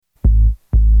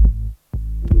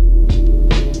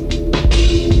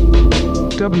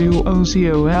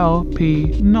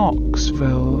WOZOLP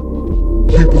Knoxville.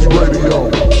 People's Radio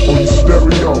on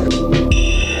stereo.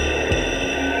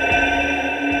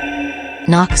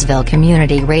 Knoxville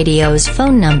Community Radio's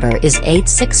phone number is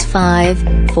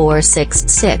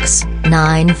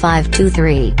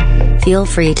 865-466-9523. Feel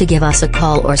free to give us a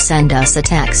call or send us a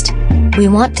text. We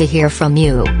want to hear from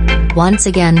you. Once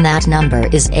again, that number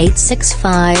is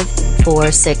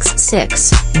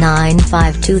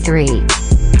 865-466-9523.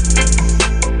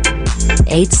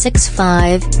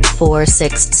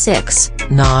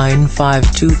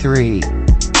 865-466-9523.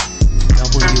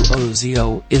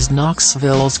 WOZO is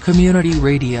Knoxville's community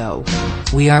radio.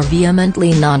 We are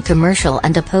vehemently non-commercial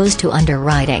and opposed to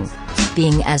underwriting.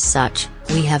 Being as such,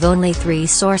 we have only 3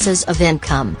 sources of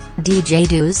income: DJ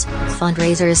dues,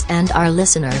 fundraisers, and our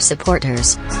listener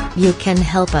supporters. You can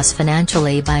help us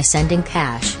financially by sending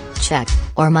cash, check,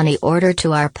 or money order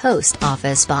to our post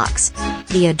office box.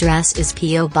 The address is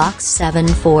P.O. Box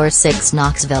 746,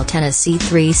 Knoxville, Tennessee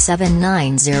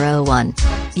 37901.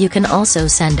 You can also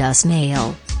send us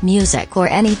mail, music, or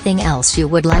anything else you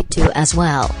would like to as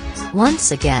well.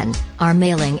 Once again, our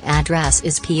mailing address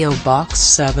is P.O. Box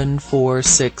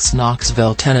 746,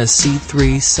 Knoxville, Tennessee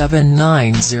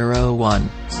 37901.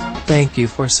 Thank you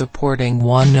for supporting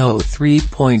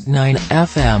 103.9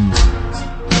 FM.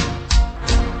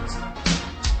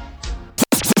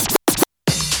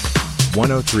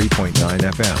 .9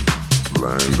 FM.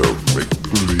 Land of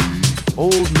make-believe.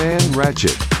 Old Man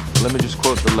Ratchet. Let me just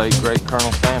quote the late, great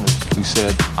Colonel Sanders, who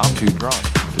said, "I'm too drunk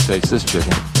to taste this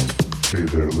chicken." Hey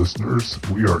there, listeners.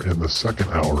 We are in the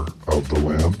second hour of the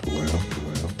Land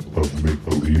of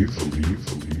make-believe.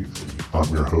 I'm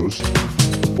your host,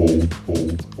 Old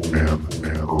Man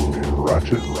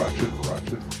Ratchet.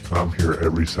 I'm here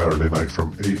every Saturday night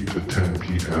from 8 to 10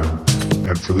 p.m.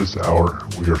 And for this hour,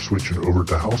 we are switching over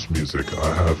to house music.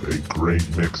 I have a great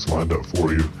mix lined up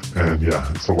for you. And yeah,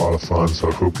 it's a lot of fun, so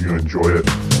I hope you enjoy it.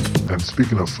 And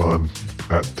speaking of fun,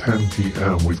 at 10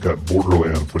 p.m. we've got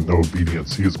Borderland with No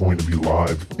Obedience. He is going to be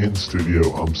live in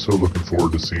studio. I'm so looking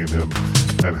forward to seeing him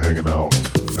and hanging out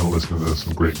and listening to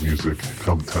some great music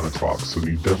come 10 o'clock. So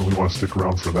you definitely want to stick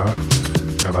around for that.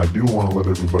 And I do want to let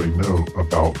everybody know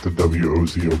about the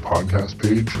WOZO podcast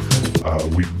page.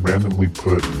 We randomly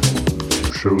put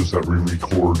shows that we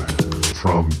record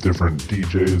from different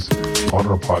DJs on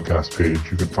our podcast page.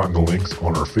 You can find the links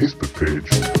on our Facebook page,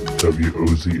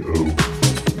 WOZO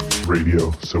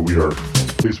Radio. So we are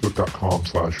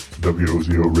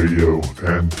facebook.com/WOZO Radio,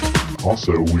 and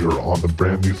also we are on the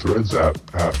brand new Threads app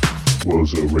at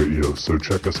WOZO Radio. So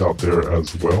check us out there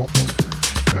as well.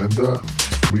 And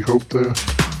we hope that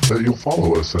you'll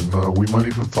follow us, and we might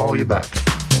even follow you back.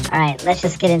 All right, let's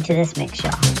just get into this mix,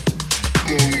 y'all.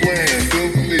 The Land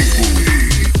of make-believe.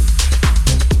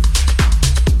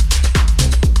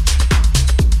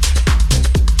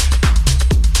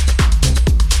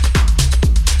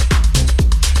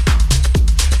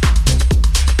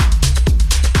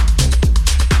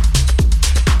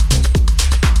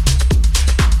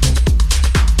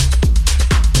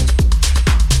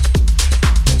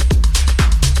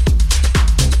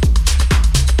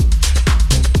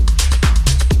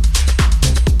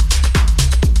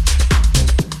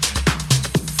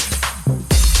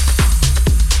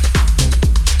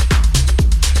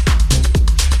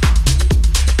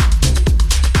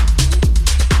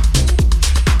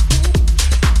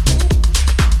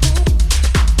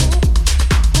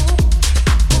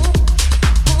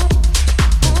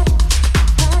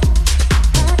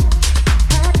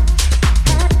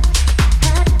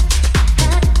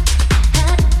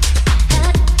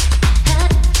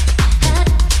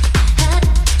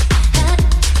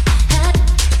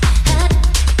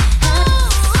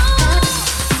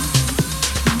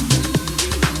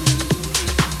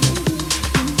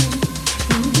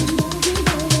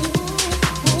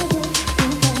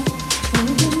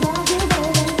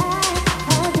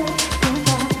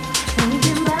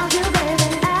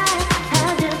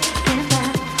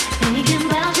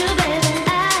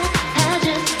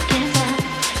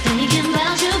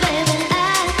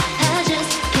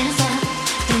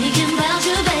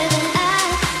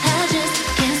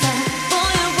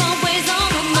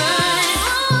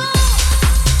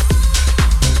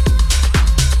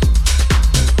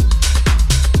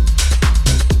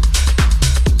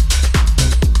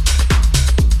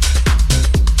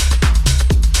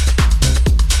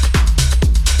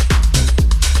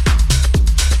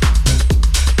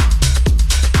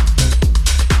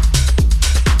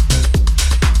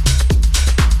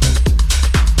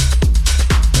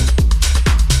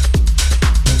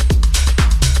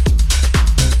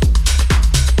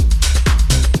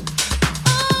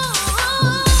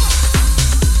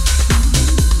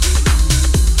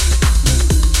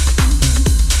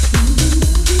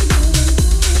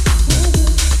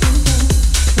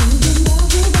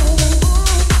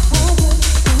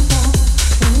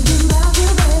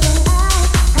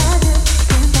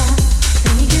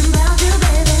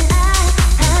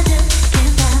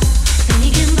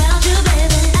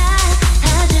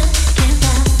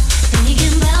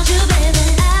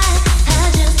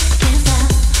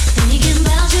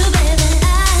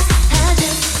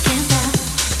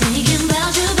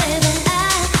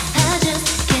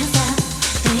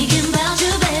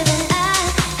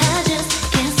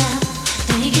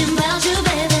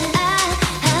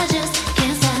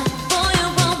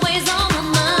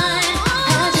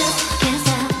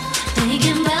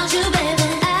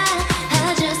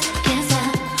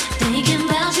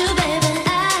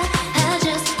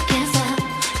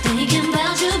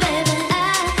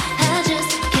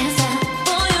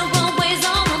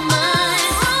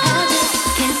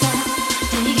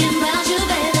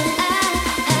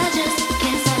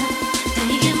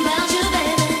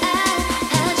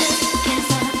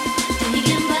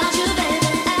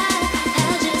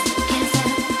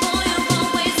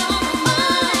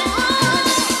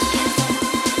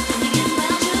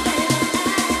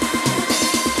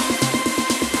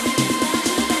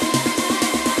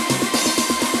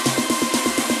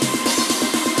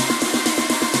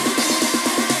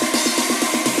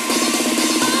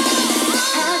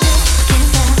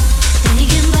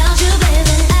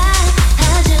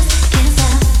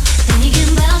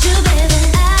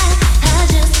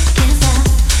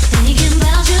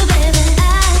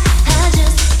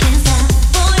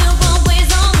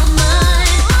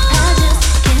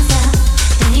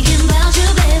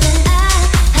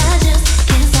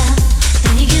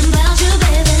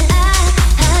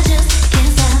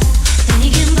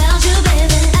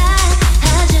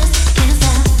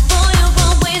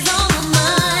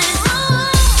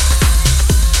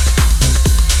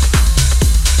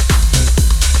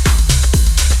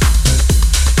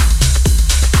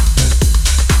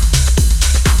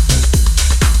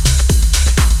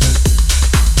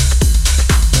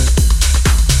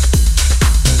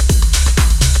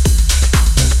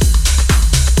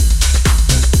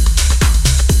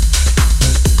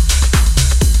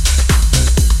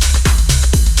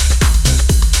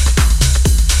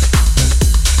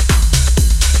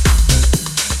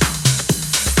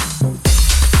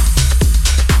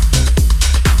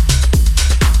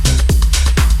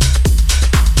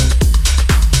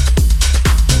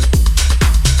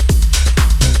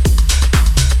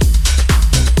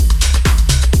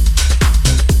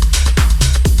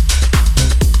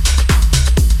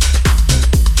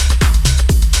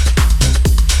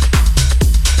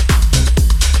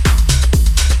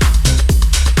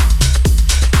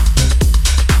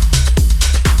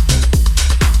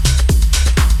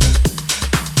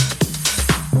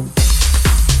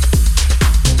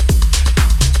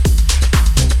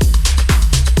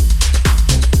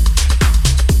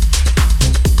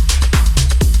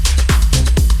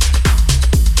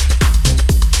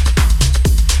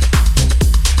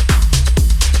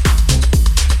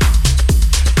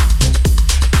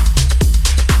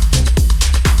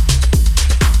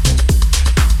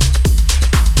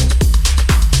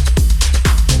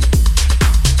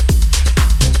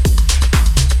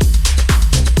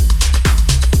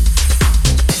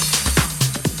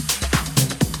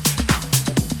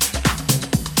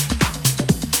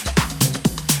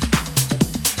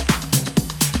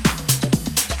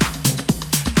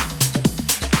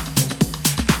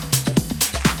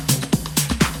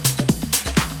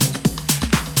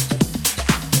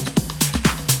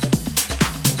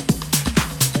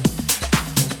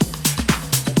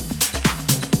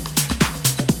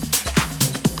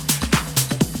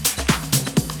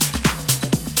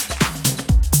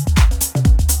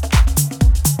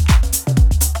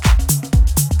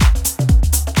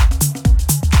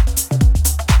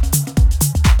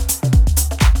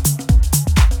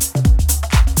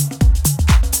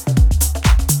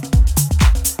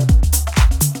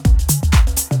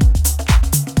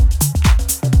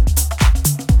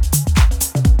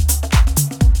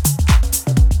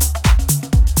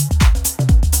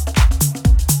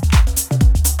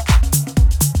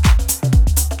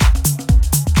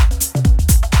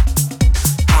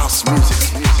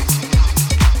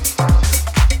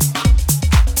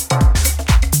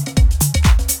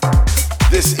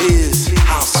 This is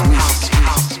house music.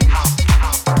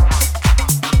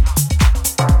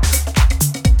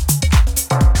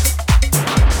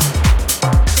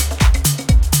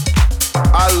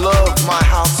 I love my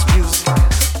house music.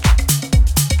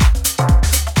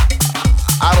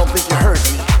 I don't think you heard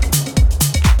me.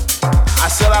 I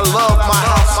said I love my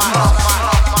house music.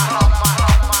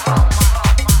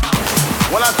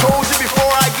 When I told you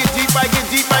before I get deep, I get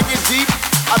deep, I get deep,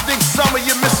 I think some of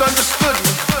you misunderstood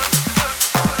me.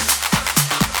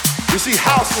 You see,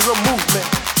 house is a movement.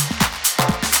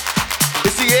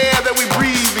 It's the air that we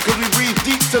breathe because we breathe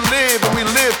deep to live and we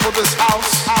live for this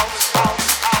house.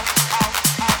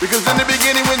 Because in the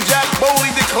beginning when Jack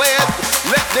Bowley declared,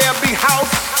 let there be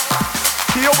house,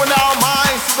 he opened our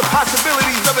minds to the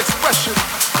possibilities of expression.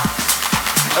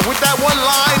 And with that one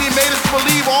line, he made us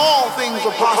believe all things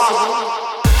are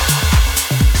possible.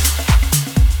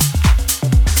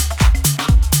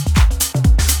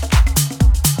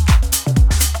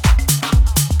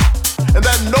 And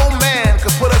that no man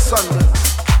could put us under.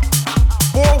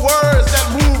 4 words that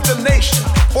moved the nation.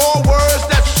 4 words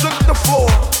that shook the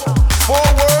floor. 4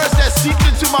 words that seeped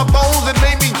into my bones and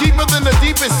made me deeper than the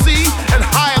deepest sea and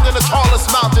higher than the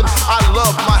tallest mountain. I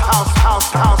love my house,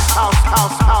 house, house, house,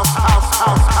 house, house, house,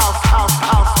 house, house,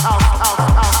 house, house, house,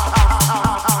 house, house.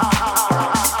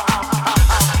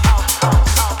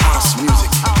 House music.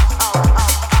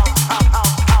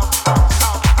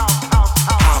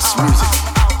 House music.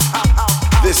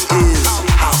 This is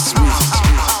house music.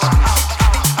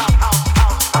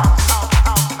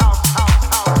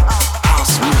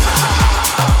 House music.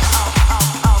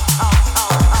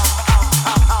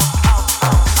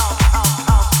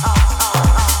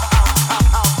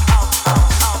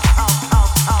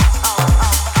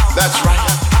 That's right.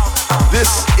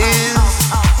 This is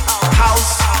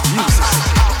house music.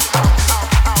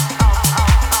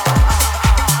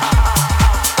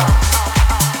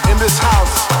 In this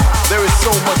house, there is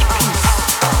so much peace.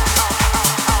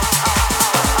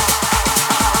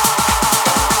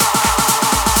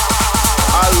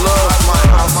 I love my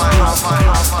house, my house, my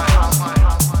house, my house, my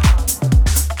house.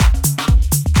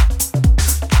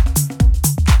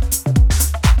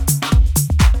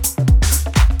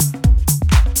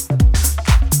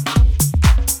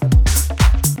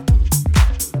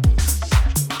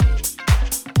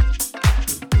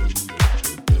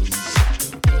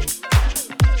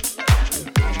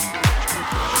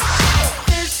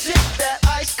 This shit that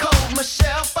ice cold,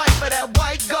 Michelle fight for that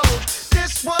white gold.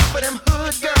 This one for them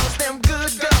hood girls, them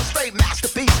good girls, straight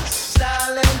masterpieces.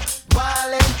 Stylin',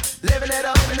 wildin', living it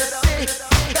up in the city.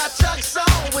 Got Chuck's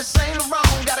on with Saint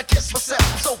Laurent, gotta kiss myself,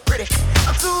 I'm so pretty.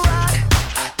 I'm too hot.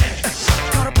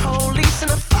 Call the police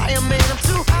and the fireman, I'm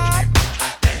too hot.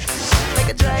 Make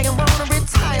a dragon wanna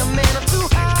retire, man, I'm too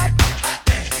hot.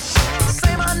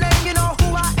 Say my name, you know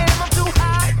who I am, I'm too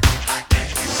hot.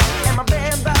 And my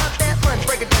band about that run,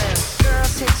 break it down.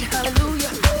 Girls hit you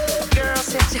hallelujah.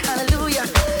 Girls hit you hallelujah.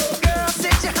 Girls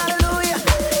hit you hallelujah.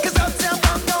 'Cause Uptown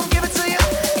Funk don't give it to you.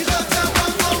 'Cause Uptown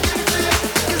Funk don't give it to you.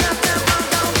 'Cause Uptown Funk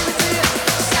don't give it to you.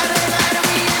 Saturday night and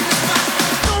we in the spot.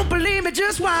 Don't believe me,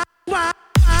 just watch.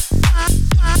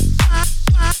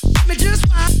 Me just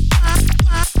watch.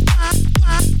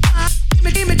 Me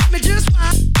just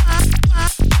watch.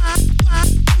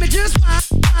 Me just watch.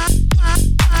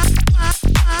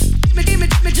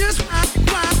 Me just watch.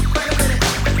 Wait a minute.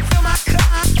 Fill my cup.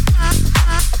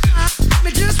 Me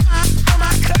just watch. Fill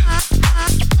my cup.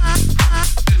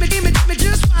 Me just watch. Fill my cup. Me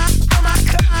just watch. Fill my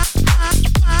cup.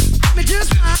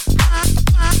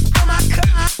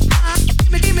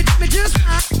 Me just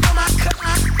watch. Fill my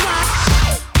cup.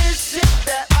 This shit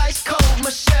that ice cold,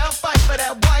 Michelle fight for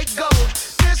that white gold.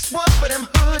 This one for them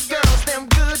hood girls, them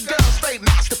good girls, straight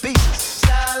masterpieces.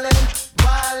 Stylin',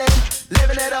 wildin',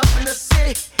 living it up in the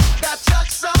city. Got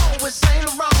Chuck's on with Saint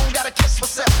Laurent, gotta kiss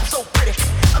myself, I'm so pretty.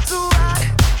 I'm too hot.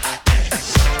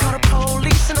 Call the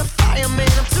police and the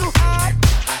fireman, I'm too hot.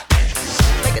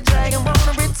 Make a dragon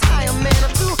wanna retire, man,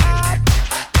 I'm too hot.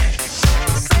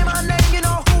 Say my name, you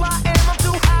know who I am, I'm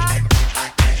too hot.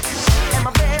 And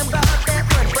my band about that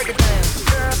run, break it down.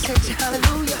 Girls hit you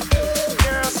hallelujah.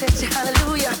 Girls hit you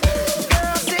hallelujah.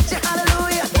 Girls hit you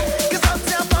hallelujah. 'Cause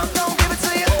Uptown Funk don't give it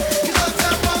to you. 'Cause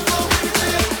Uptown Funk don't give it to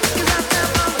you. 'Cause Uptown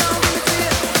Funk don't give it to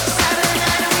you. Saturday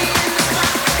night and we in the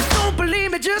spot. Don't believe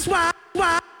me, just watch.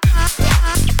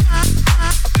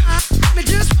 Me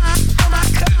just watch. Oh my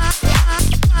God.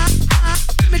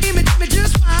 Me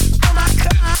just watch. Oh my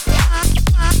God.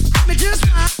 Me just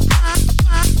watch.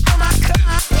 Oh my God.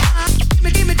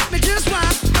 Me just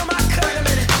watch. Oh my God. Wait a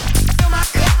minute. Oh my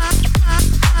God.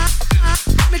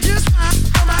 Me just watch.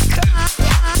 Oh my God.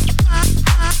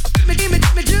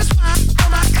 Me just watch. Oh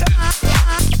my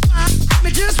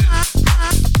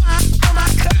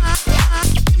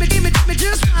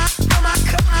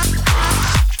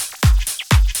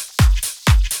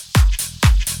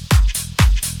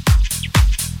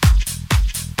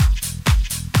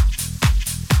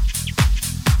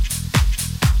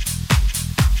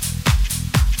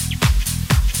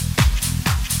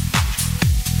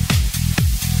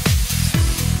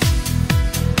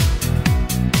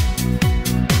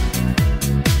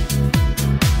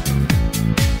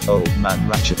man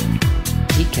Ratchet.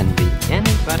 He can be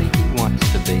anybody he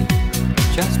wants to be,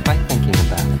 just by thinking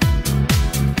about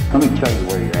it. Let me tell you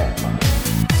where you're at, Mom.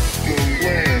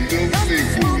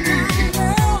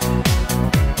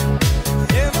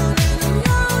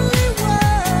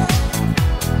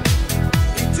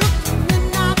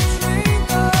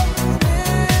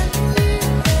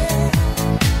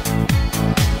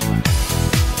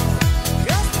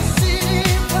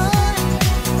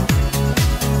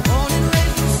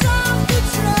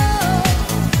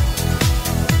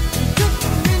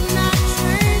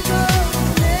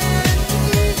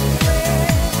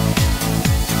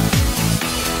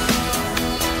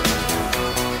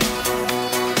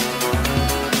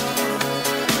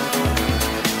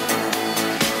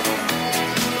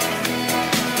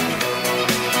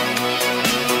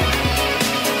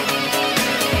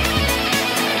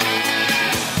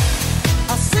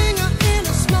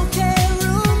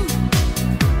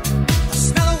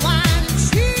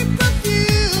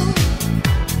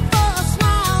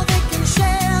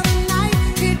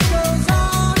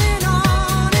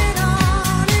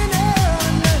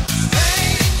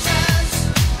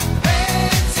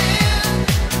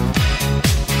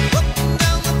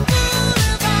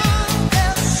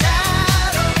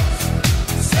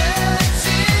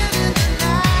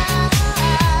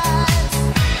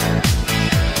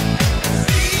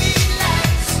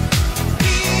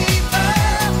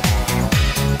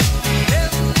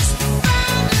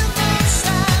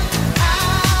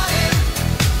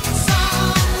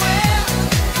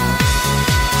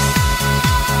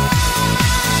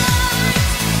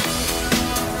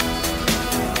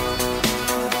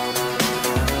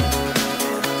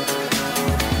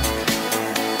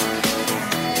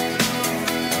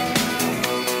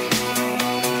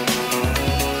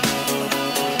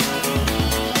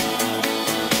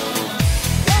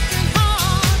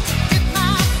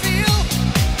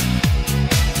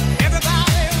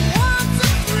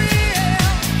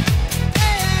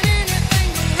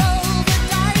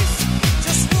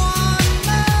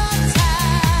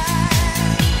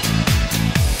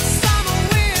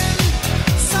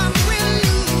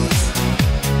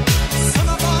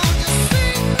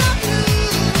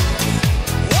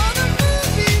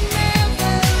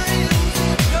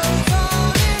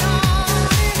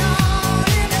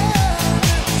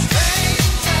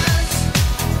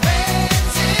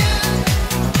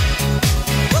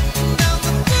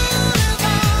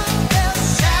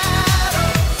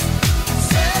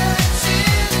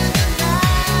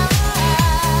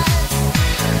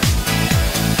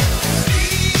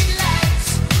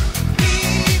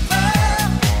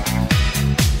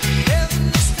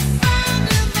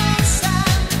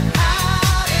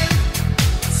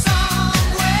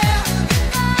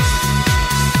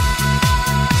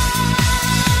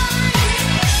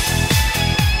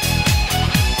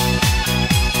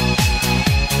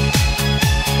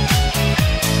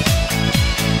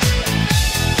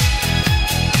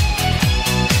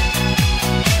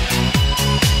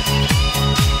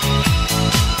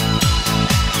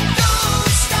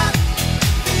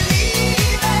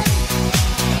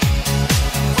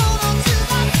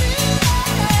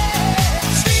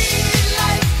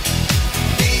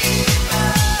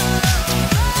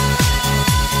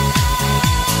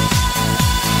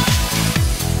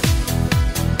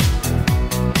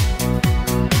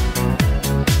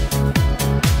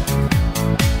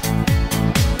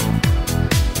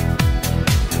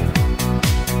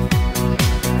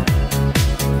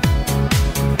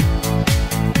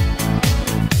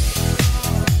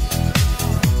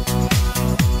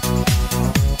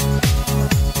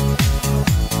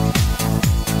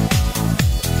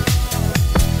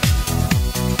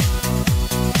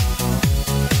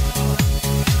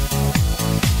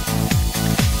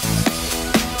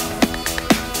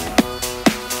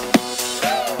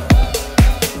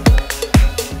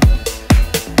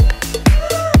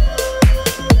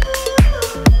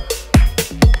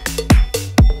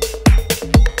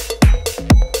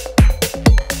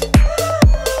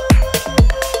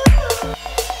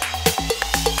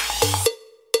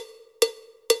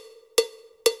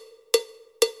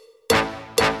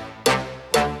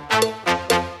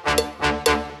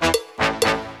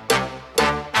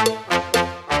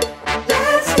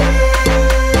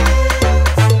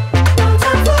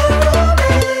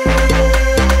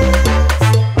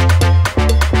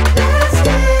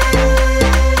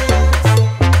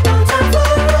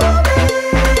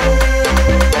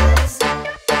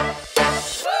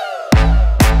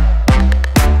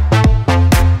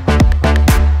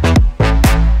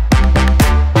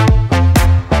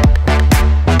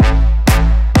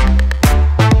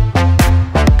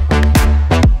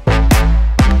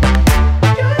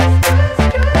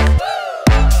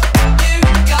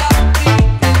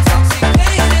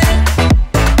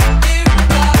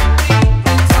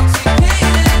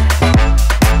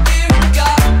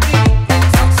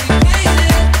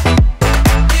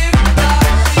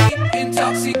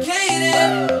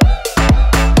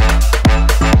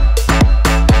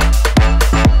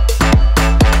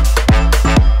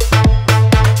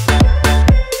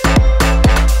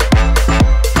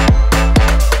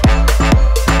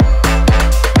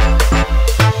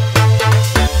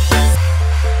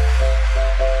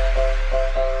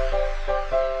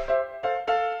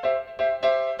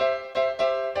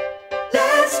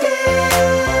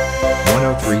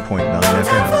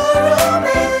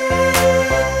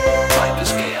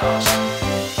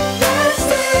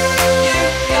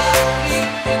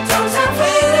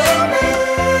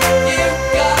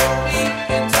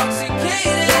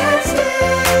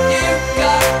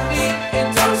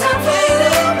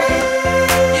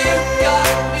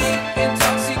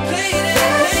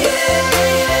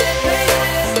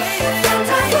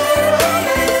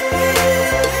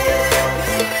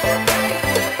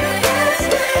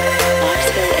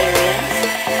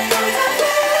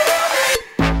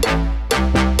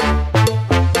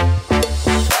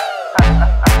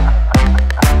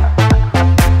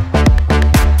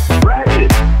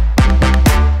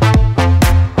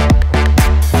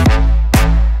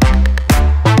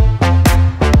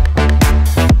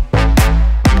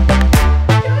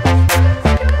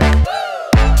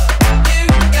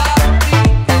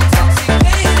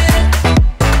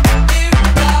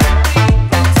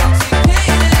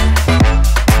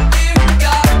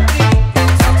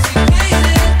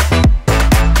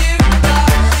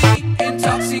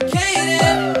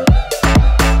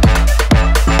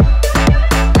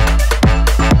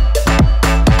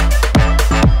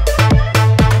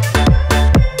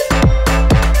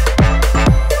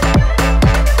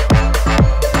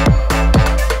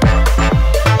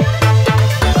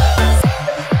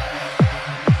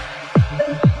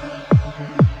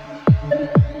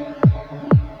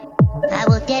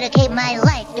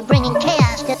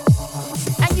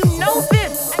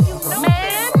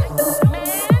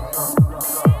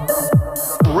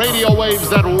 radio waves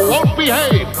that won't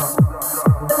behave.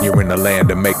 You're in the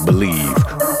land of make-believe.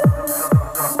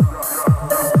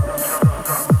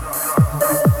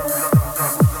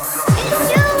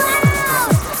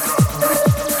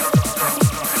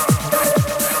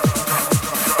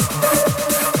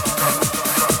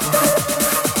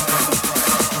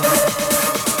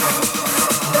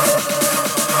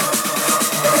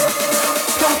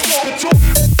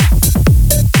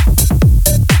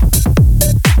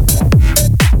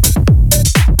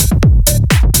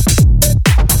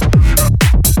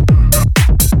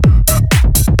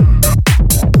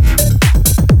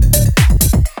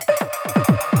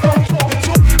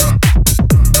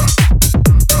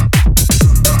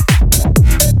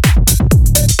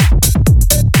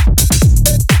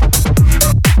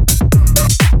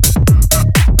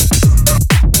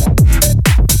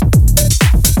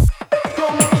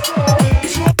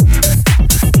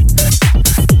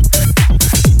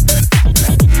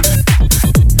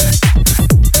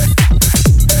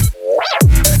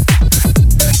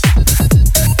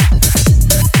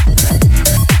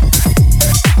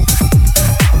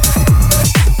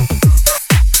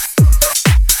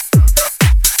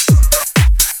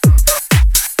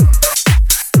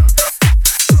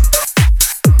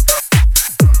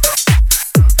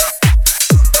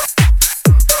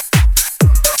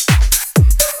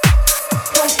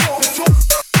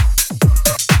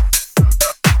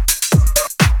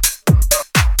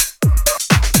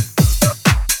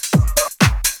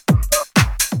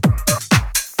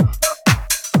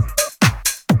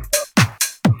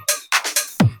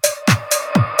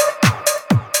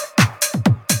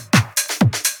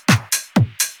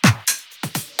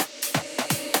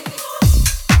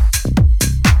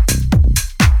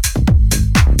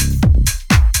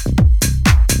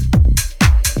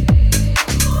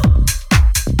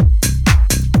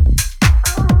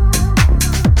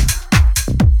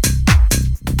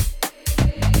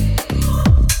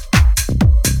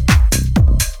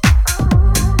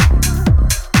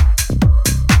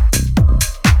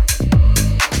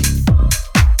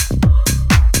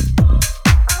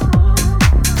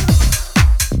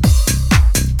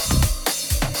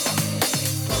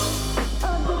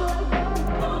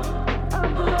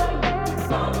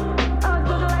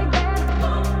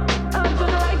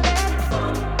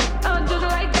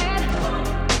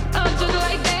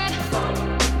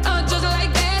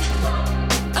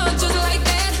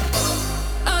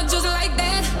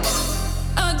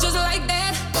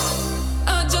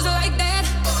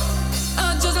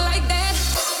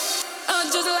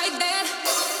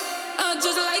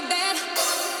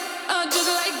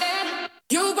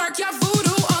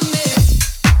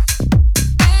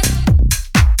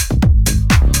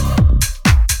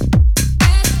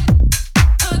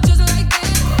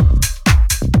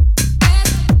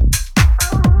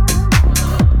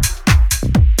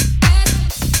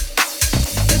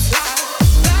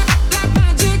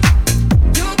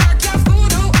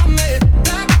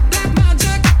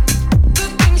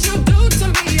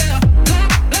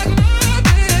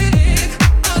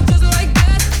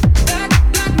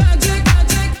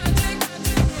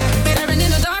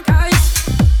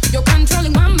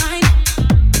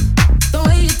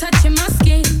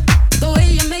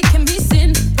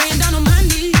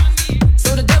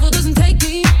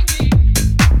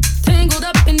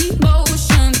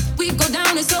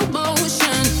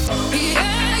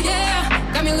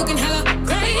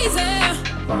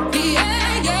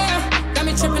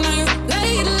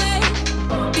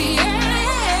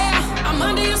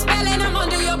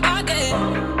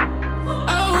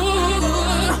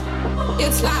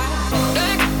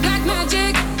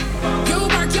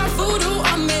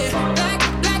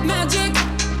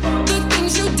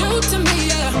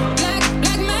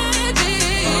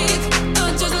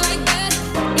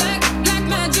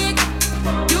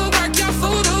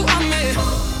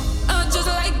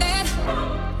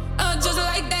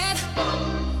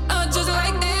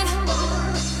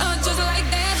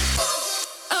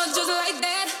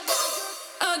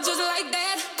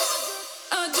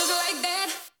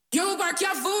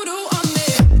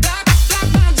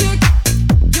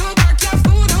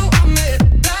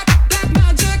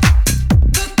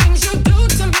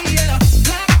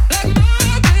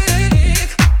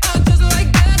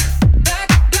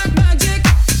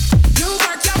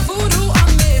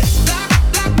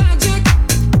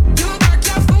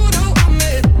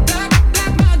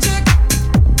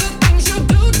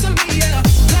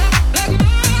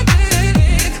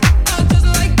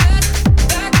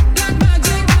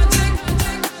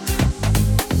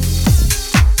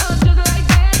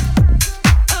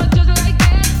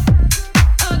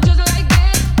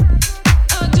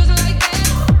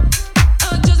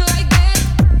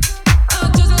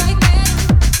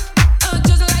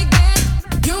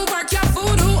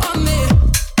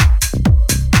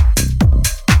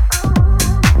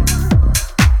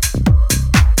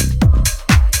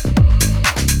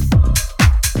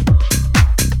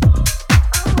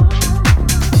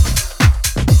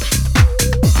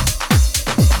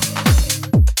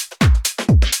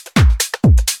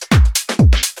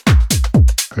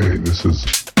 Hey, this is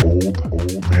old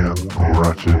man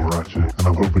Ratchet, and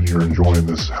I'm hoping you're enjoying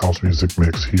this house music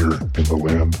mix here in the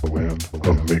land of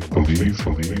make-believe.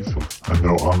 I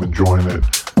know I'm enjoying it,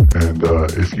 and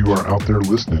if you are out there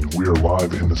listening, we are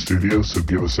live in the studio, so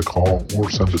give us a call or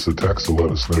send us a text to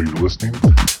let us know you're listening.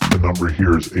 The number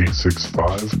here is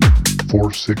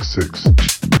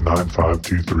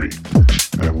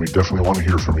 865-466-9523, and we definitely want to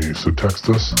hear from you, so text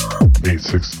us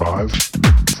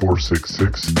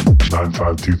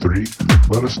 865-466-9523.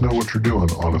 Let us know what you're doing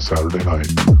on a Saturday night.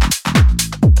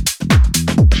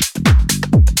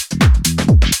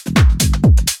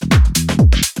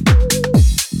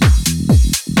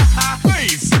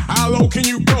 How low can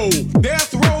you go?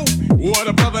 Death row? What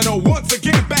a brother, no. Once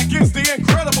again, back is the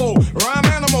incredible rhyme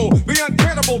animal, the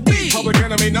uncannibal D. Public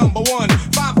enemy number one.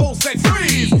 5-0 said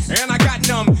freeze, and I got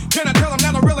numb. Can I tell them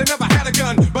that I really never had a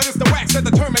gun? But it's the wax that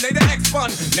the Terminator X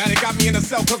fun. Now they got me in the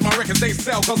cell, cause my records they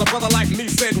sell. Cause a brother like me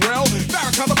said, well,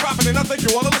 Farrakhan's a prophet, and I think you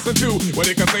ought to listen to what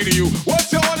he can say to you.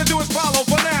 What you ought to do is follow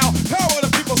for now. Power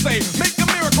the people say, make a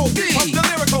miracle. D. Pump the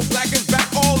lyrical, black is back,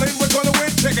 all in, we're gonna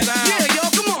win. Check it out. Yeah, yo,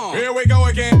 come on. Here we go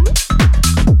again.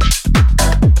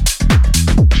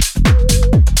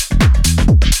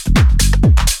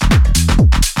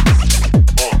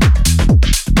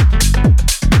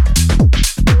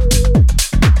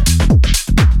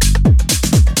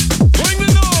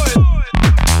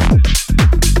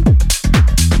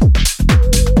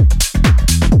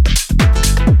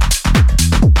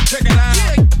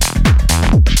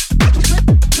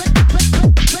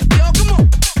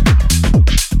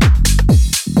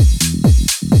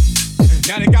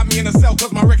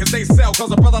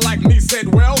 Cause a brother like me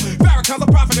said, well, Farrakhan's a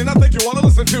prophet, and I think you ought to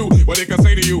listen to what he can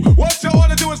say to you. What you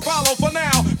ought to do is follow for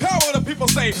now. Power the people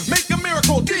say, make a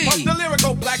miracle. D. Pump the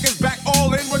lyrical, black is back,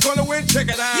 all in, we're gonna win. Check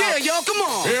it out. Yeah, yo, come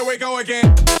on. Here we go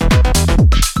again.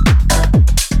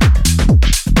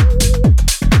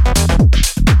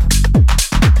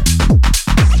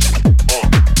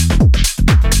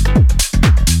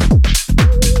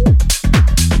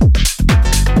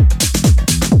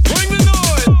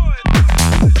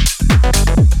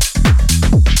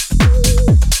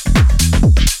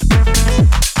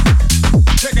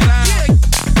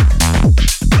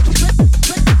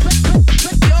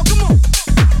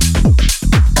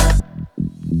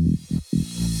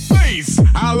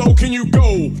 How low can you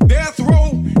go? Death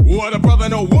row? What a brother,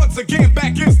 no. Once again,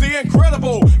 back is the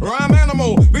incredible rhyme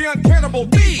animal, the uncannibal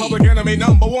D. Public enemy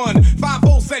number one.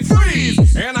 5-0 said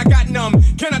freeze, and I got numb.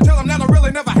 Can I tell them that I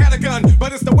really never had a gun?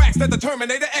 But it's the wax that the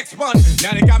Terminator X spun.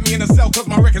 Now they got me in the cell, cause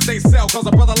my records they sell. Cause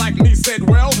a brother like me said,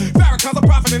 well, Farrakhan's a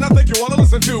prophet, and I think you ought to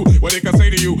listen to what he can say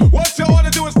to you. What you ought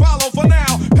to do is follow for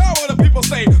now. Power the people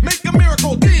say, make a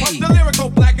miracle. D. Pump the lyrical,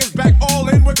 black is back, all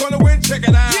in, we're gonna win. Check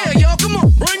it out. Yeah, yo, come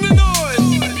on. Bring the noise.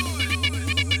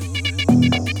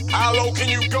 How low can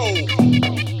you go?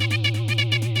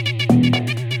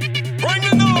 Bring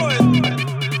the noise.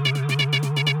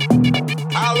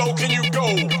 How low can you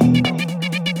go?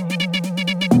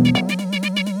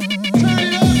 Turn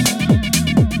it up.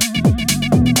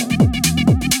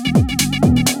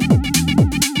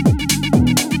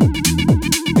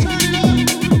 Turn it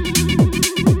up.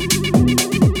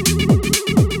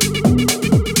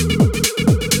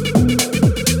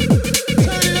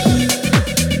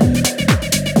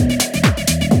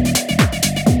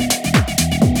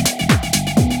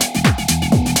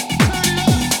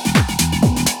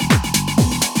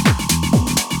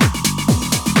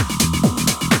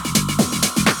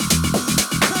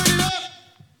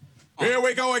 Here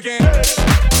we go again.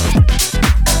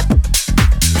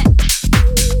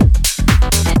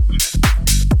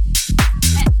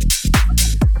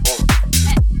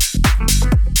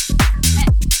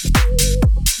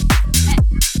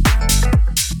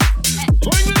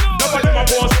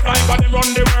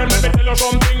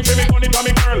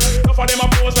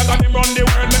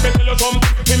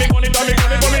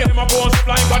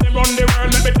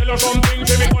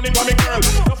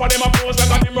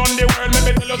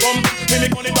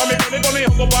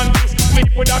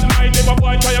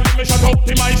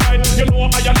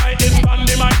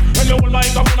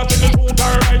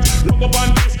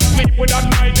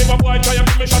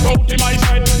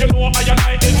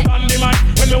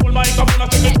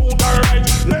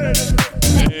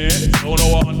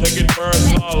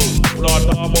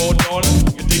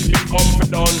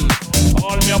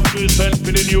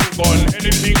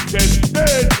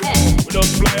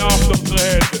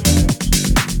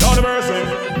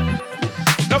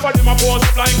 pose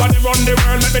up like them run the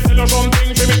world. Let me tell you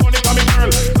something, give me money to me girl.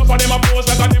 Enough of them a pose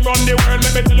like them run the world.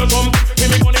 Let me tell you something, give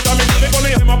me money to me girl.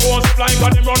 Them a pose up like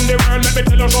them run the world. Let me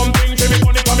tell you something, give me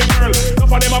money to me girl.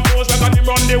 Enough of them a pose like them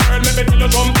run the world. Let me tell you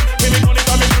something, give me money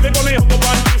to me girl. They gonna have to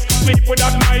ban this. Sleep with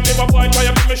that night. If a boy try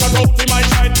to give me shot out in my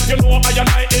side, you know I and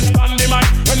I is standing mine.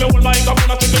 When me hold my cup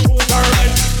and I take the truth or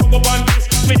right. Come up and this.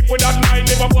 Sleep with that night.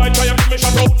 If a boy try to give me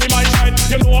shot out in my side,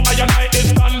 you know I and I is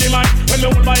standing mine. When me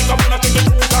hold my cup and I take the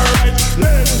truth or right.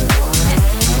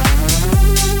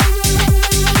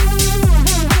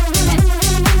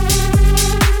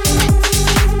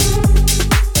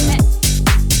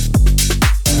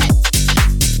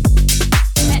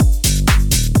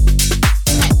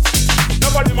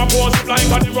 Pose up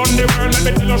like they run the world. Let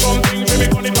me tell you something, give me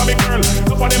money to me girl.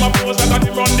 Enough of them a pose like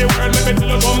they run the world. Let me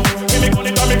tell you something, give me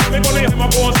money to me girl. Them a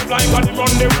pose up like they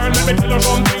run the world. Let me tell you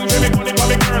something, give me money to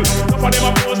me girl. Enough of them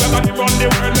a pose like they run the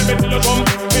world. Let me tell you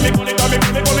something, give me money to me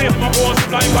girl. Them a pose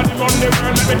up like they run the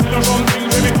world. Let me tell you something,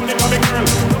 give me money to me girl.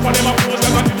 Enough of them a pose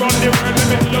like they run the world. Let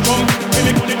me tell you something,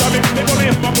 give me money to me girl.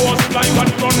 Them a pose up like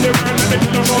they run the world. Let me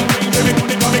tell you something, give me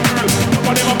money to me girl. Enough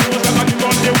of them a pose like they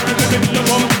run the world. Let me tell you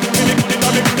something, give me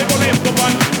money to me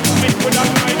girl. Sleep with that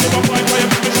night, if a boy try to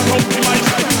give me shot out in my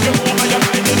side, you know I and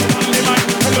I is standing mine.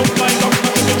 Hello, my God,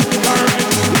 I think it's alright.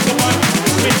 Listen, man,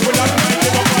 sleep with that night,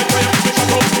 if a boy try to give me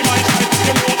shot out in my side,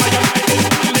 you know I and I is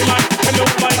standing mine. Hello,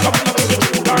 my God, I think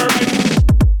it's alright.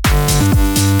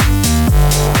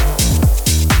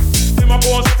 Them a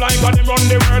pose up like them run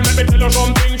the world. Let me tell you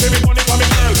something, give me money for me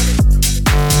girl.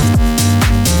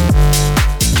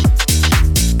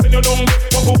 When you don't get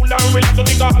for cool and relax, you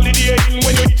take a holiday in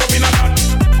when you eat up in a lot.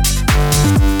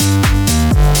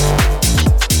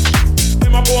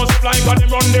 Them a pose up like them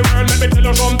run the world. Let me tell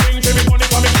you something, give me money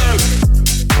for me girl.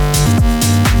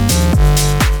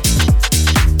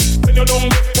 When you don't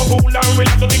get for cool and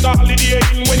relax, you take a holiday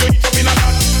in when you eat up in a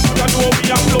lot. You know we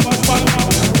have lovers fun now.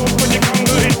 Don't put the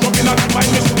candle hit up in a lot. My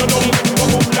miss you don't get for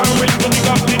cool and relax, you take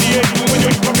a holiday in when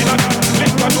you eat up in a lot. Let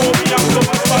you know we have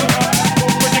lovers fun now.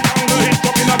 Don't put the candle hit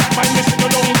up in a lot. My miss you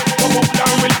don't get for cool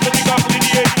and relax, you take a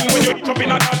holiday in when you eat up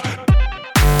in a lot.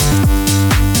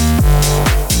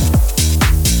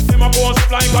 Them a pose up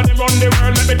like them run the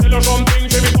world. Let me tell you something,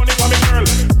 give me money for me girl.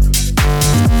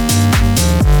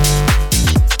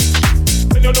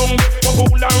 When you don't get for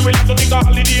cool and relax, you take a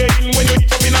holiday in when you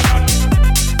eat up in a lot.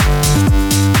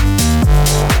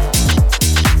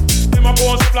 Them a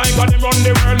pose up like them run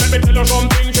the world. Let me tell you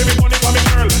something, give me money for me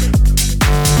girl.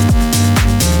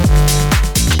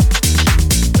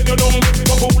 When you don't get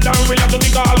for cool and relax, you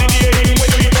take a holiday in when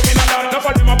you eat up in a lot. Enough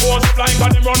of them a pose up like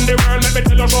them run the world. Let me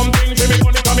tell you something, give me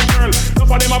money for me girl.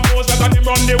 Enough of them a pose like them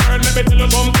run the world. Let me tell you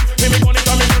something, give me money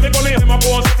for me girl. Them a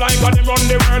pose up like them run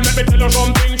the world. Let me tell you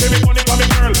something, give me money for me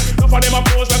girl. Enough of them a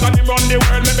pose like them run the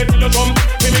world. Let me tell you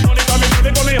something, give me money for me girl.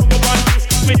 They gonna have to ban this.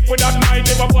 Sleep with that night,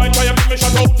 if a boy try to give me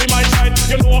shot out in my side,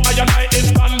 you know I and I is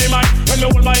standing mine. When me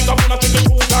hold my cup and I take the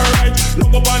truth alright.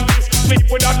 Look up on this. Sleep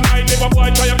with that night, if a boy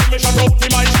try to give me shot out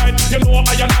in my side, you know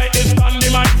I and I is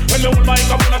standing mine. When me hold my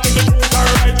cup and I take the truth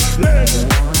alright.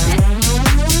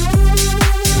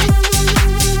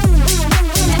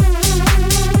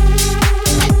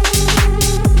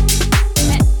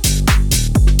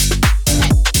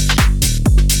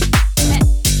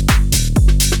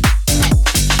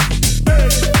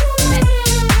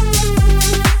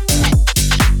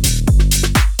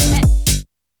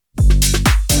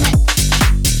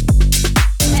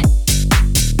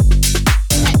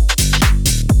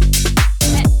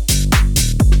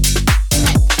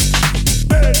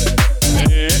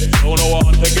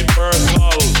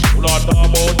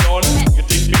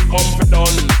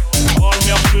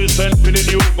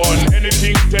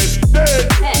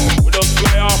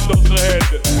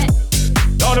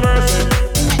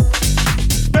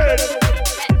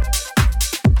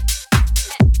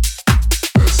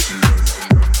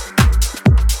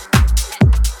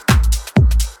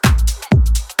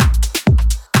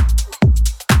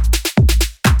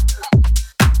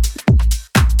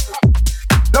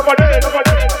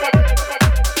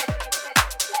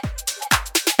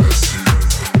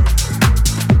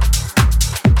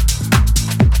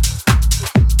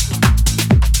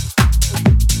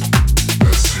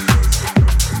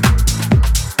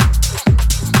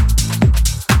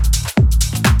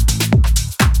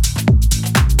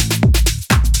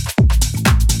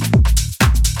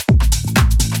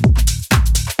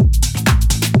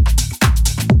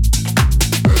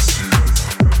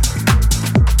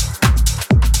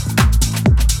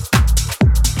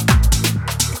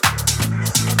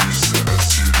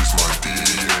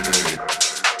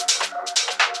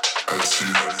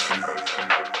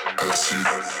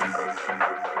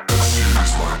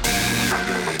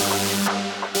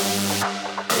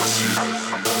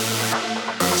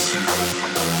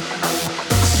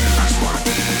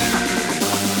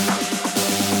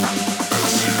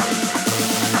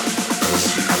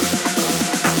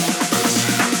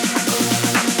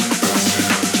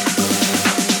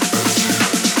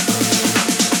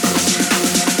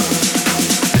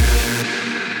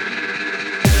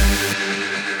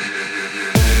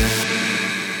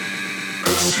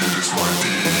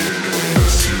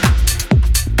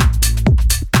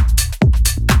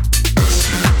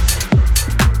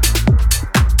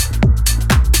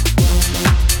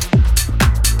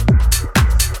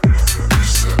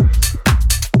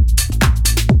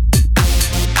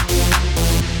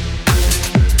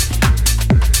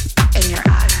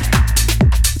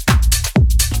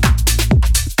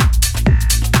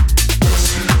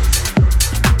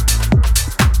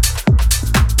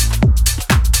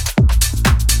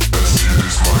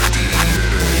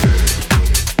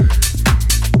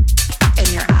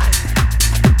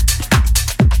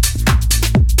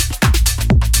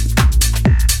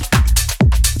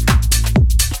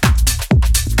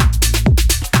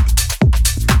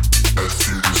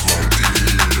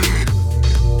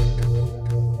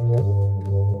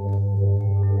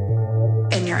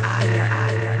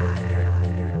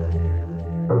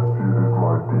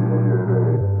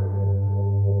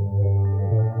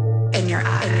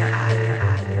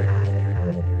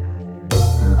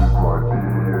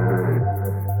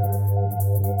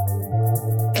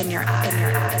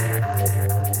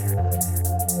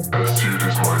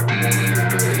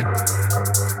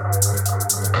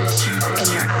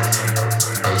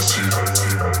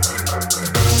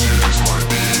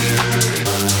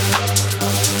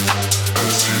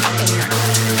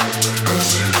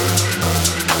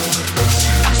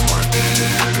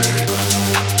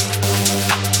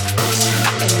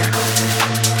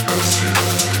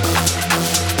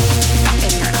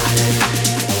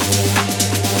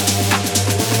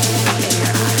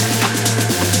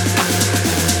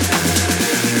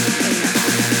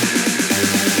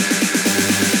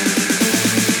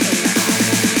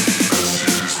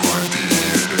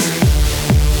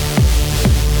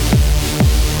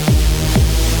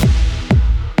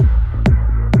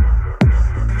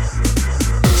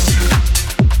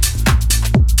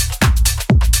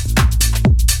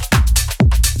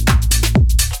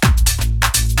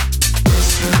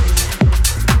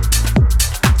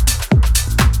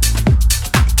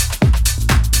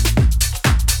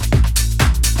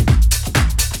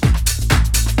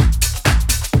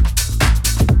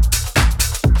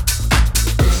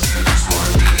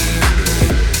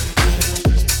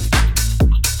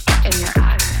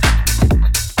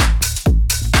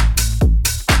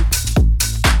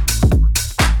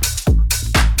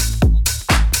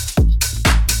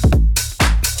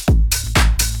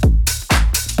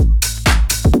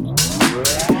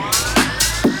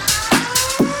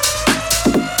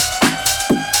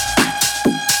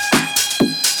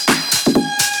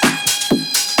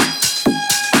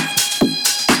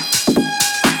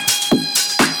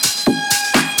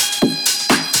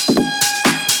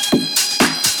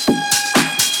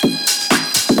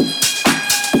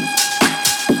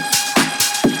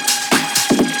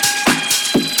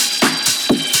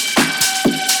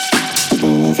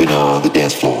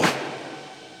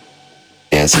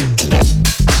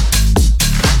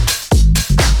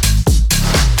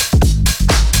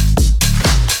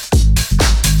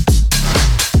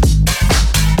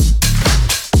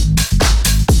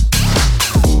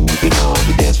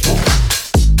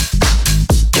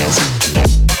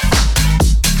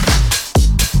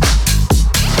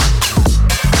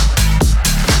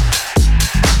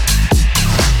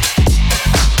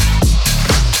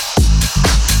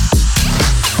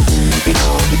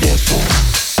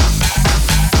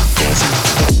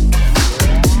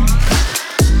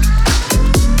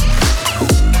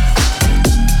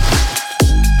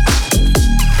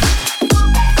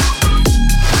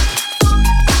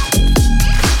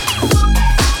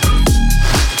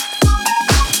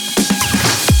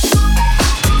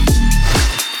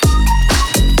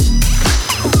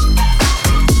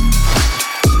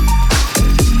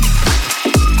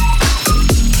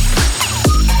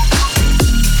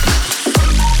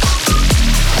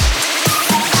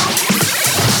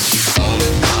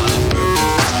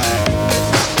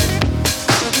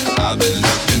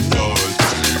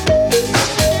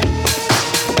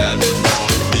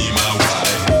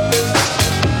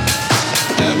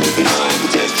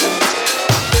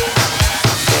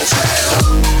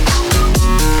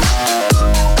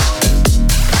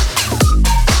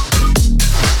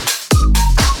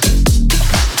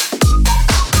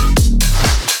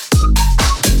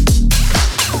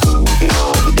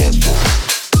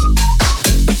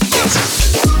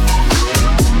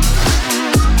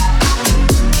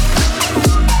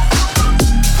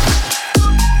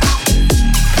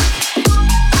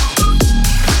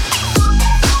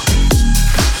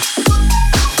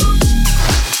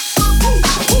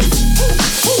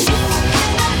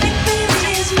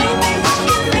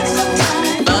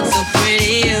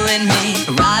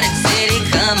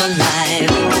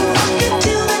 alive.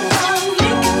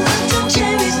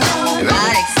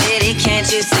 Erotic city,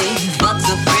 can't you see? Fuck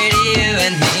so pretty, you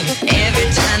and me. Every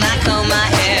time I comb my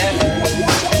hair,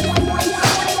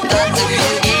 thoughts of you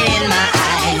get in my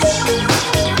eyes.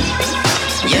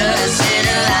 You're a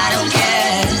sinner, I don't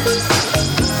care.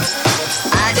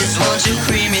 I just want you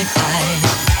creamy pie.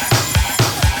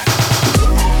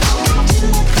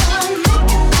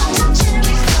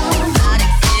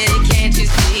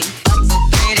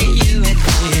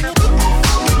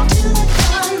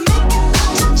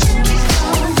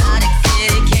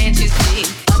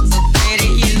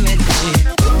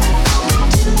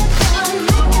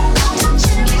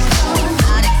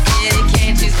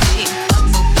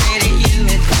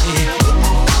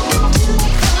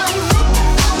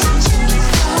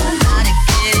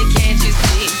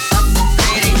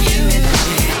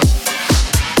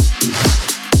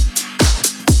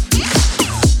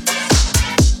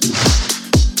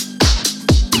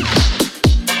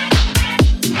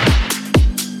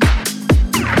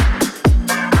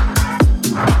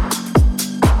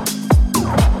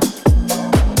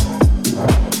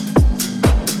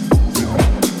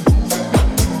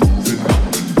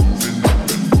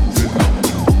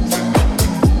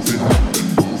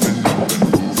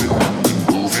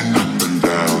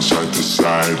 Side to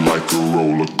side like a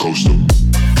roller coaster.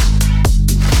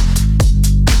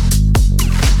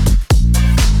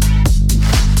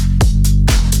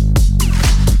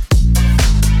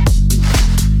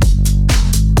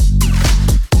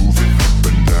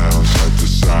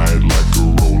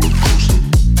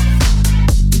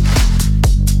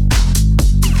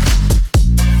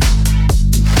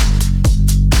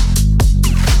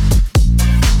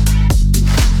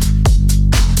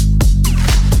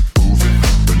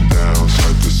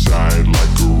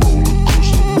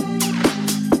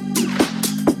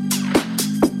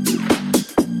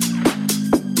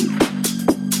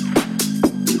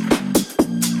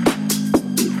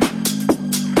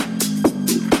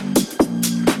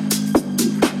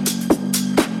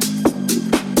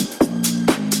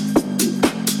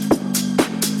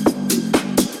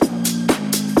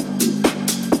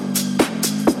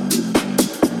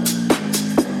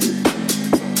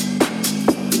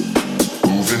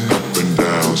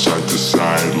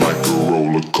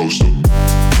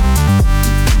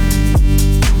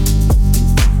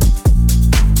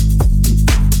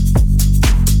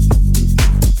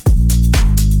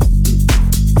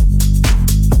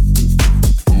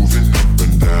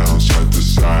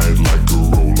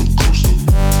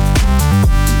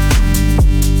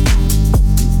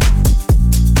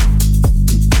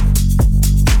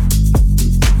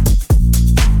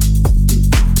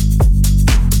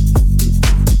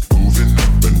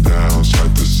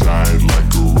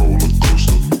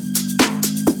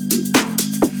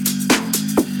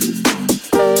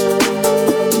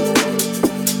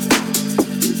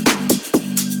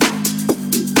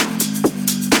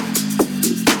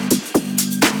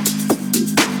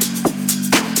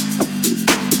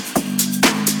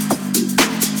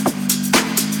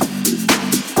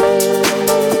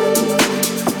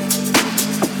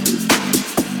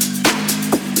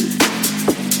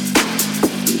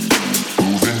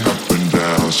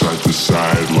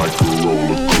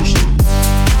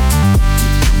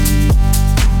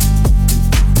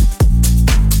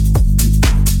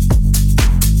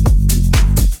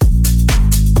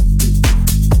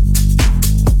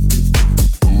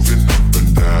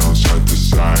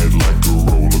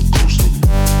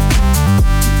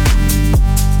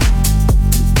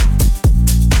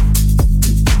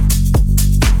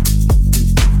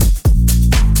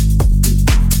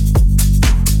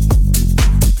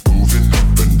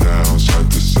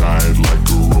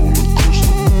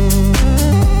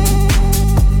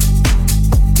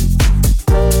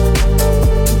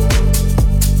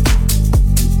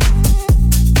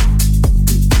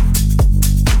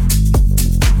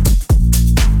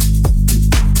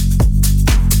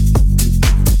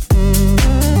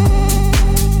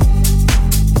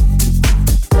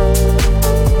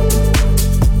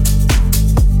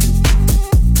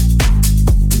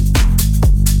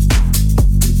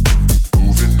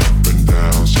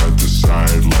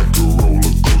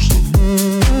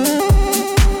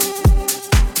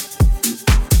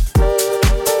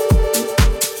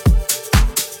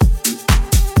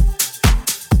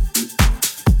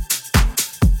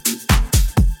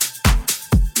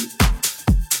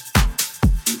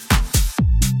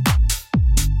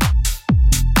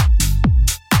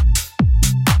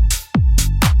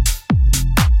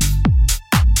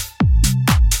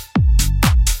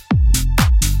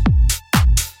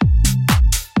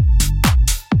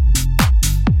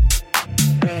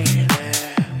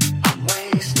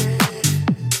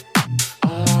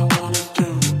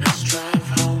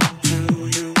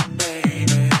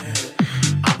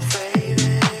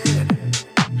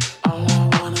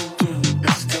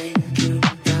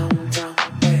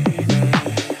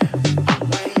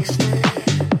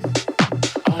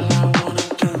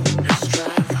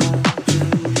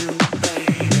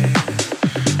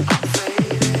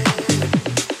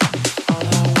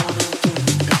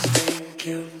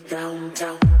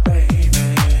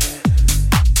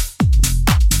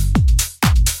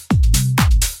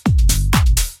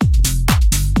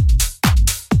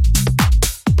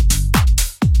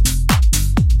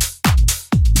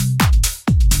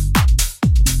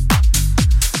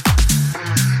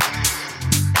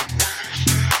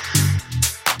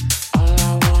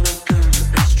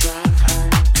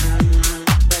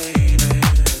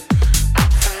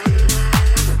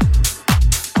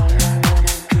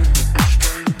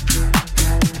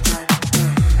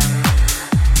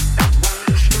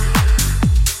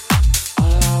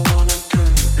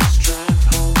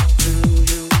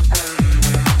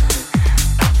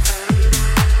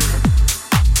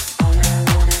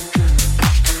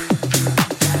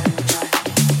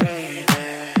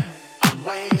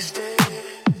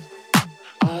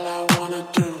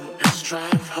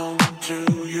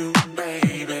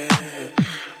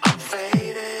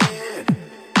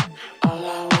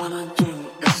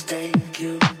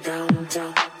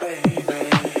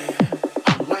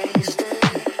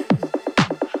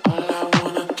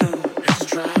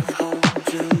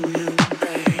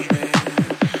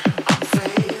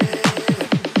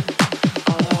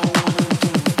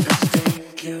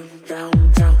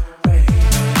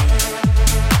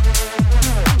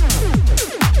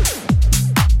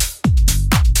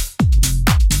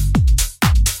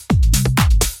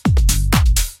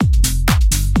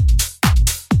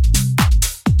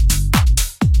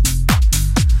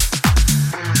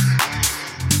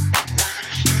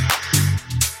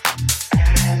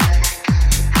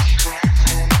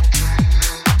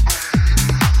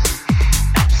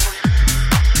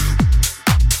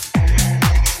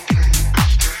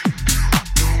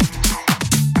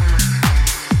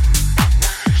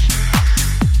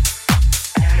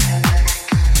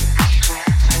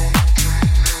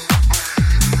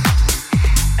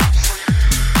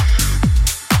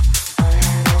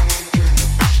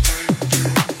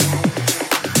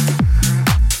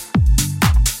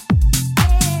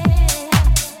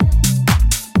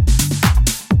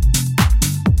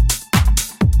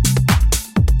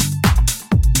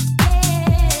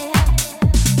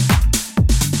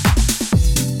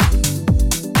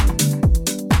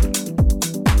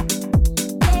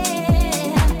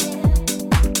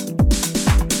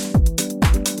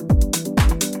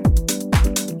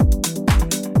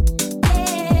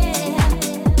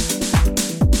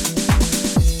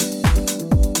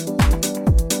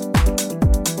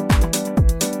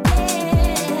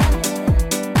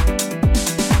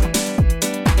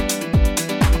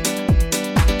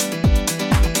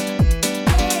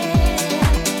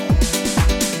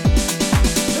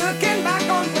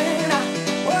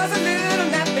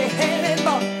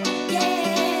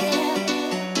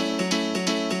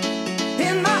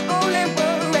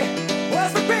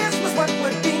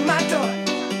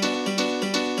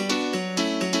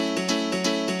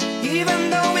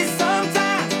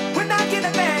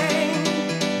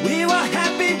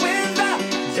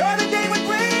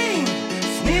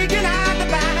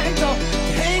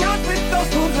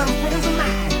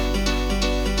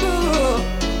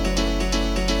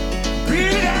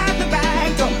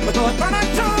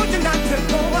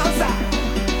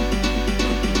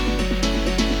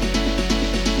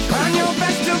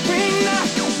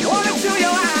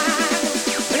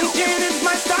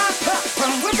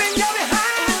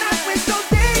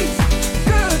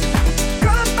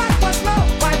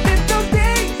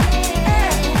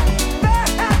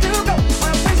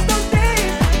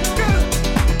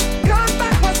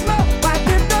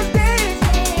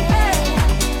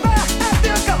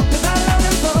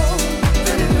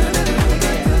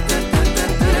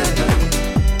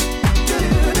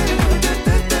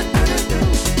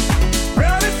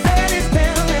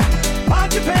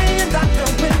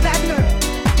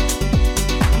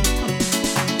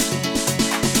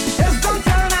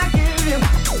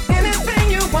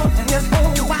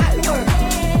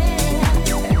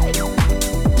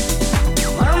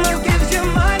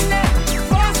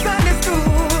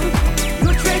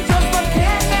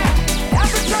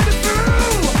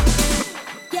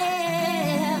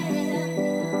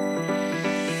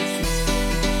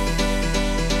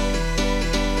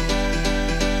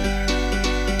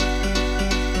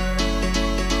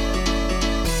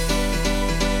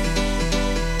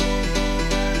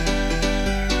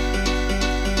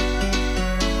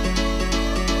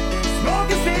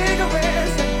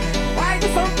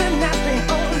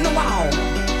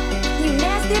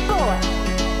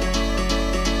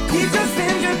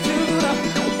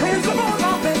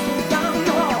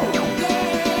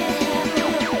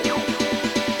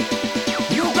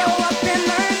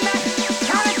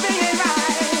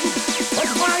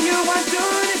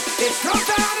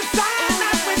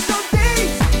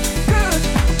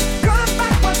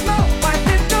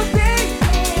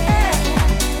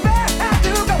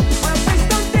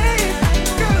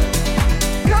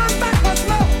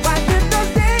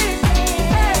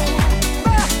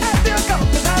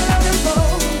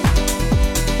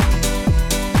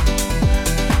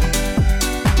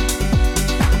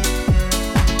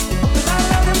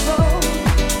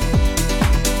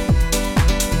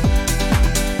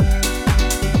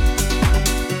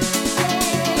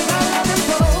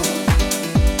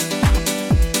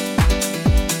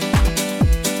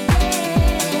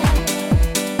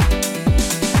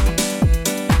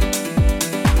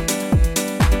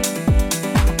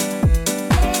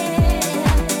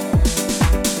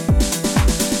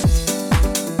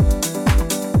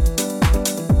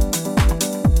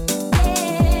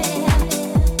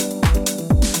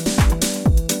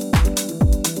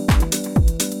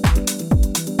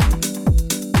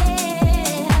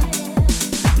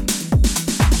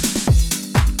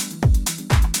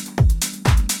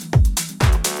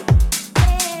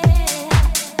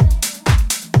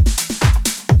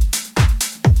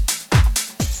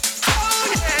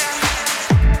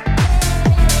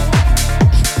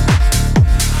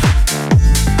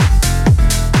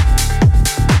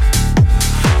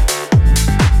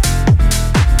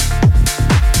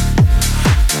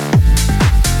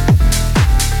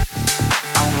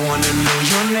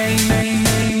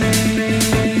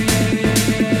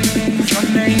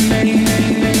 name.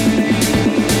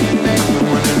 I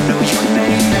wanna know your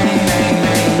name, name, name,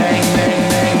 name, name,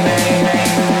 name, name, name,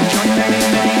 name, your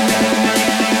name, name, name,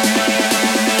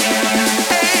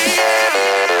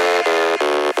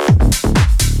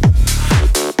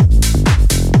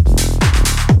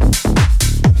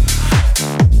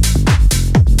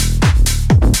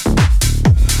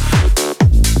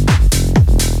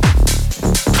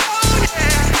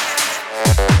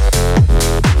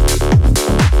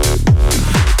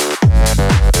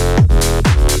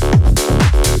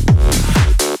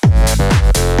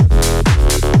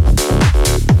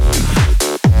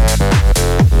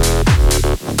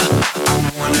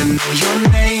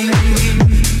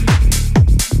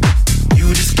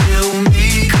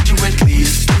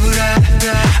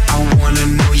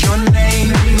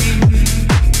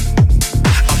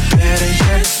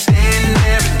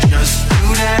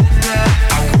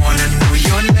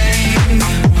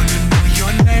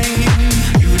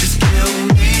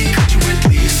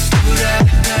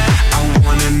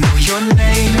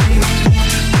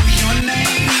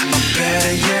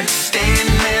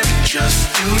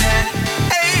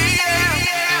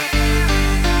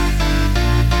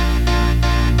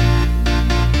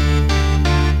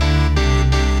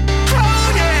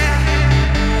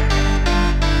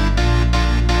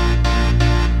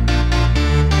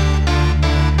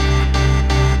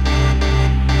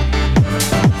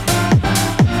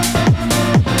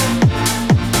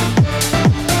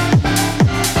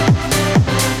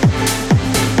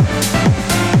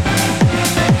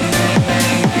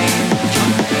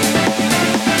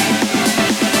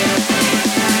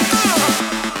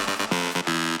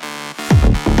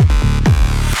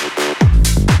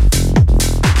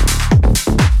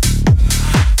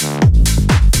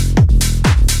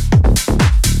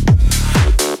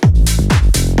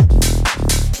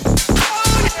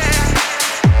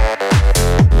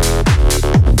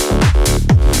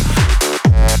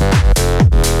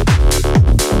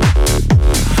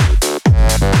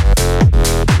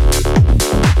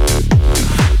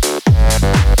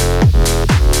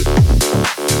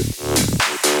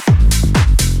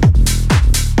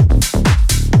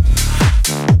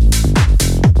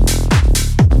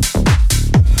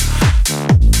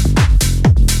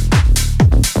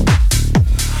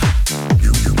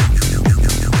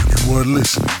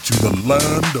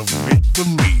 Land of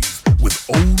Make-Believe with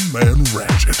Old Man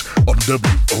Ratchet on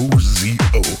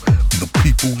WOZO, the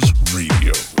People's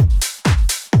Radio.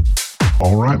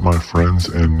 All right, my friends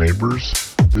and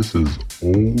neighbors, this is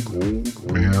Old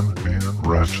Man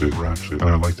Ratchet, and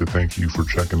I'd like to thank you for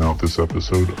checking out this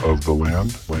episode of The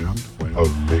Land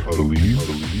of Make-Believe.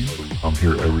 I'm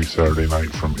here every Saturday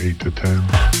night from 8 to 10,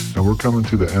 and we're coming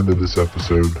to the end of this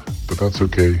episode, but that's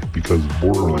okay because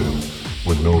Borderland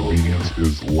with No Obedience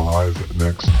is live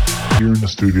next. Here in the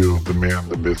studio, the man,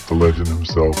 the myth, the legend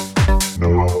himself,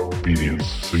 No Obedience.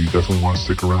 So you definitely want to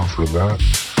stick around for that.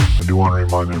 I do want to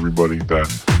remind everybody that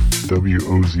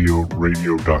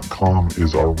WOZOradio.com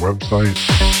is our website,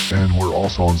 and we're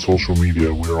also on social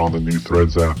media. We're on the new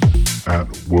Threads app at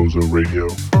Wozo Radio,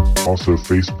 also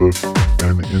Facebook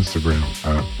and Instagram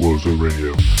at Wozo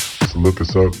Radio. So look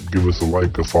us up, give us a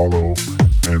like, a follow,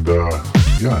 and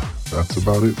yeah, that's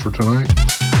about it for tonight.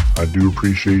 I do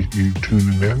appreciate you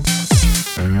tuning in,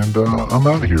 and I'm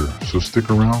out of here. So stick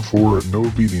around for No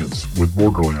Obedience with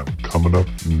Borderland coming up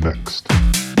next.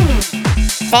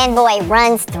 Fanboy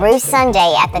runs through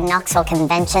Sunday at the Knoxville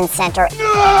Convention Center.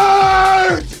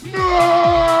 Nerd!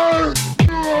 Nerd!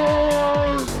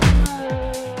 Nerd!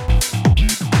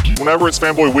 Whenever it's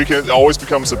Fanboy Weekend, it always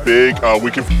becomes a big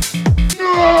weekend.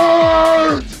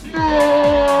 Nerd!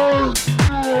 Nerd!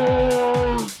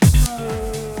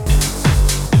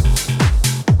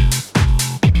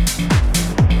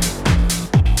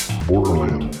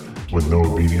 Borderland with No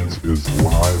Obedience is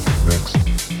live next.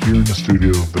 Here in the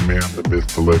studio, the man, the myth,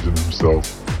 the legend himself.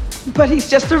 But he's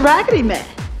just a raggedy man.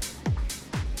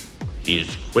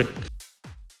 He's quick.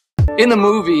 In the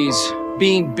movies,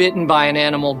 being bitten by an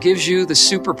animal gives you the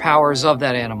superpowers of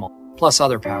that animal, plus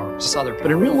other powers.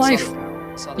 But in real life,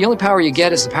 the only power you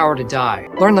get is the power to die.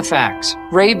 Learn the facts.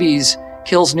 Rabies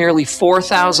kills nearly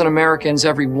 4,000 Americans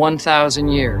every 1,000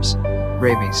 years.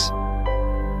 Rabies.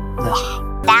 Ugh.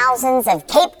 Thousands of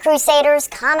Cape Crusaders,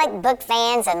 comic book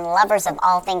fans, and lovers of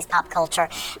all things pop culture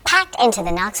packed into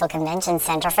the Knoxville Convention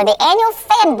Center for the annual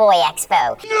Fanboy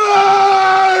Expo.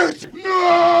 Nerd!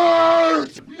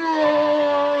 Nerd!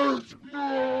 Nerd!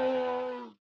 Nerd!